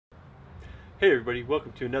Hey everybody,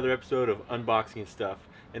 welcome to another episode of Unboxing and Stuff.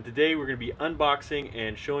 And today we're going to be unboxing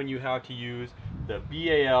and showing you how to use the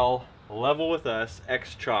BAL Level With Us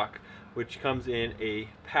X-Chock, which comes in a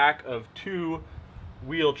pack of 2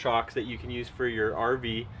 wheel chocks that you can use for your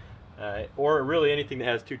RV, or really anything that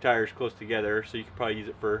has 2 tires close together, so you can probably use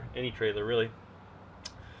it for any trailer really.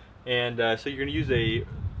 And so you're going to use a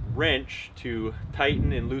wrench to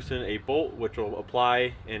tighten and loosen a bolt, which will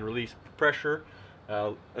apply and release pressure,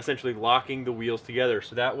 essentially locking the wheels together,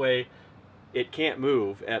 so that way it can't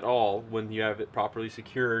move at all when you have it properly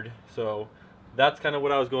secured. So that's kind of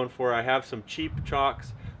what I was going for. I have some cheap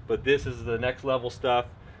chocks, but this is the next level stuff.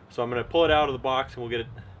 So I'm going to pull it out of the box and we'll get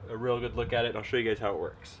a real good look at it, and I'll show you guys how it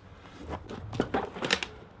works.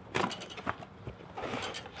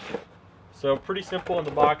 So pretty simple in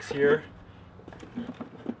the box here.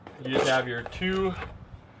 You just have your 2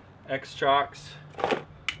 X-Chocks.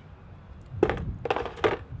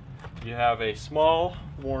 You have a small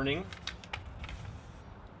warning.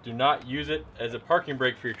 Do not use it as a parking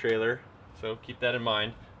brake for your trailer, so keep that in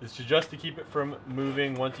mind. This is just to keep it from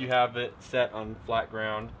moving once you have it set on flat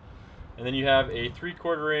ground. And then you have a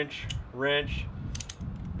 3/4 inch wrench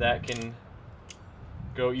that can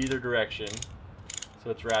go either direction, so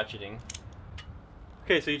it's ratcheting.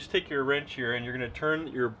 Okay, so you just take your wrench here and you're going to turn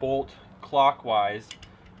your bolt clockwise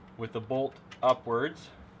with the bolt upwards,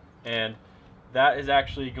 and that is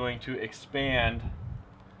actually going to expand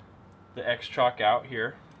the X-Chock out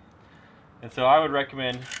here. And so I would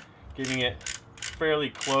recommend getting it fairly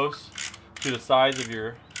close to the size of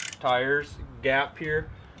your tires gap here,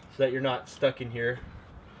 so that you're not stuck in here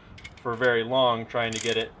for very long trying to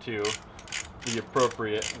get it to the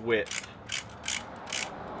appropriate width.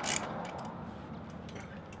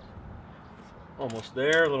 Almost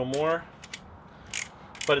there, a little more.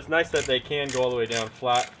 But it's nice that they can go all the way down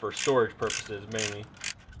flat for storage purposes mainly.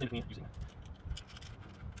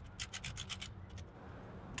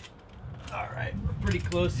 Alright, we're pretty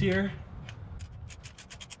close here.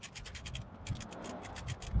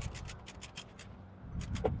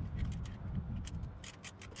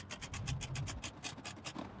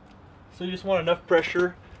 So you just want enough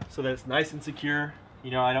pressure so that it's nice and secure.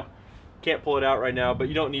 You know, can't pull it out right now, but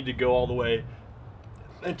you don't need to go all the way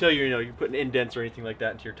until you're putting indents or anything like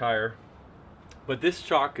that into your tire. But this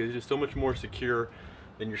chock is just so much more secure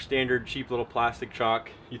than your standard cheap little plastic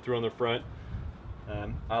chock you throw on the front.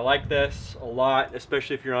 I like this a lot,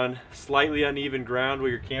 especially if you're on slightly uneven ground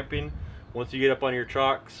where you're camping. Once you get up on your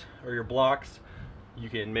chocks or your blocks, you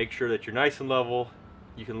can make sure that you're nice and level.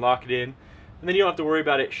 You can lock it in, and then you don't have to worry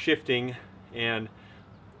about it shifting and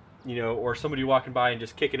or somebody walking by and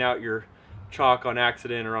just kicking out your chock on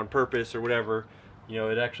accident or on purpose or whatever.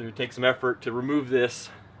 It actually would take some effort to remove this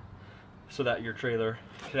so that your trailer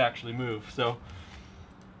could actually move. So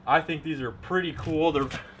I think these are pretty cool. They're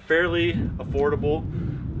fairly affordable.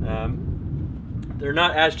 They're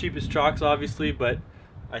not as cheap as chocks, obviously, but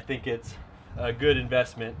I think it's a good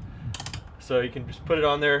investment. So you can just put it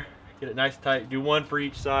on there, get it nice and tight, do one for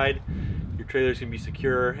each side. Your trailer's gonna be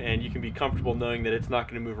secure, and you can be comfortable knowing that it's not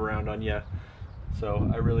gonna move around on you. So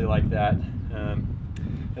I really like that. And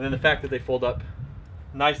then the fact that they fold up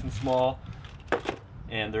nice and small,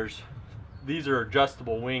 and these are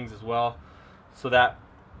adjustable wings as well, so that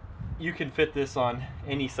you can fit this on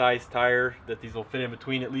any size tire that these will fit in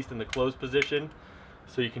between, at least in the closed position.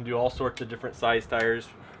 So you can do all sorts of different size tires,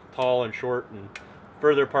 tall and short and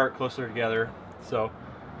further apart, closer together. So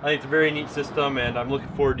I think it's a very neat system, and I'm looking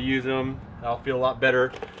forward to using them. I'll feel a lot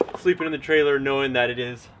better sleeping in the trailer knowing that it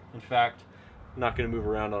is in fact not going to move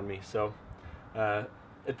around on me. So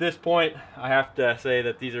at this point, I have to say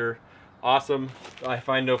that these are awesome. I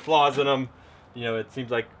find no flaws in them. It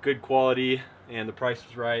seems like good quality, and the price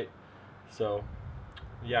was right. So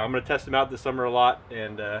yeah, I'm going to test them out this summer a lot,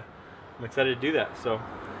 and I'm excited to do that. So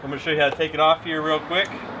I'm going to show you how to take it off here real quick.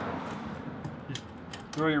 Just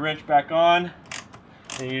throw your wrench back on,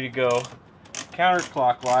 and you need to go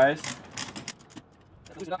counterclockwise.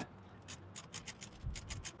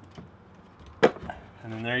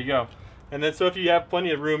 And then there you go. And then so if you have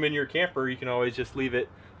plenty of room in your camper, you can always just leave it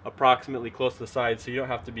approximately close to the side, so you don't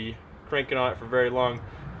have to be cranking on it for very long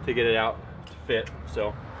to get it out to fit.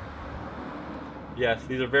 So yes,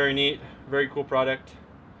 these are very neat, very cool product,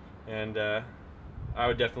 and I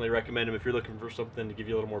would definitely recommend them if you're looking for something to give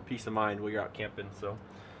you a little more peace of mind while you're out camping. So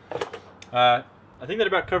I think that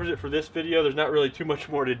about covers it for this video. There's not really too much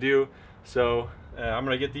more to do, so I'm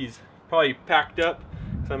gonna get these probably packed up,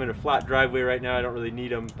 because I'm in a flat driveway right now. I don't really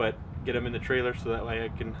need them, but get them in the trailer so that way I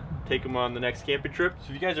can take them on the next camping trip. So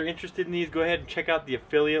if you guys are interested in these, go ahead and check out the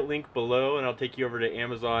affiliate link below, and I'll take you over to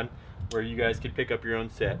Amazon where you guys can pick up your own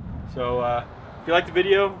set. So if you like the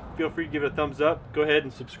video, feel free to give it a thumbs up. Go ahead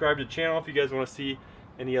and subscribe to the channel if you guys want to see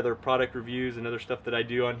any other product reviews and other stuff that I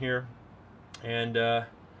do on here. And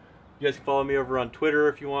you guys can follow me over on Twitter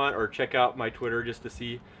if you want, or check out my Twitter just to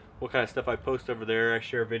see what kind of stuff I post over there. I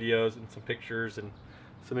share videos and some pictures and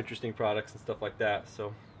some interesting products and stuff like that.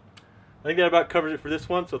 So I think that about covers it for this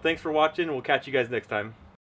one. So thanks for watching, and we'll catch you guys next time.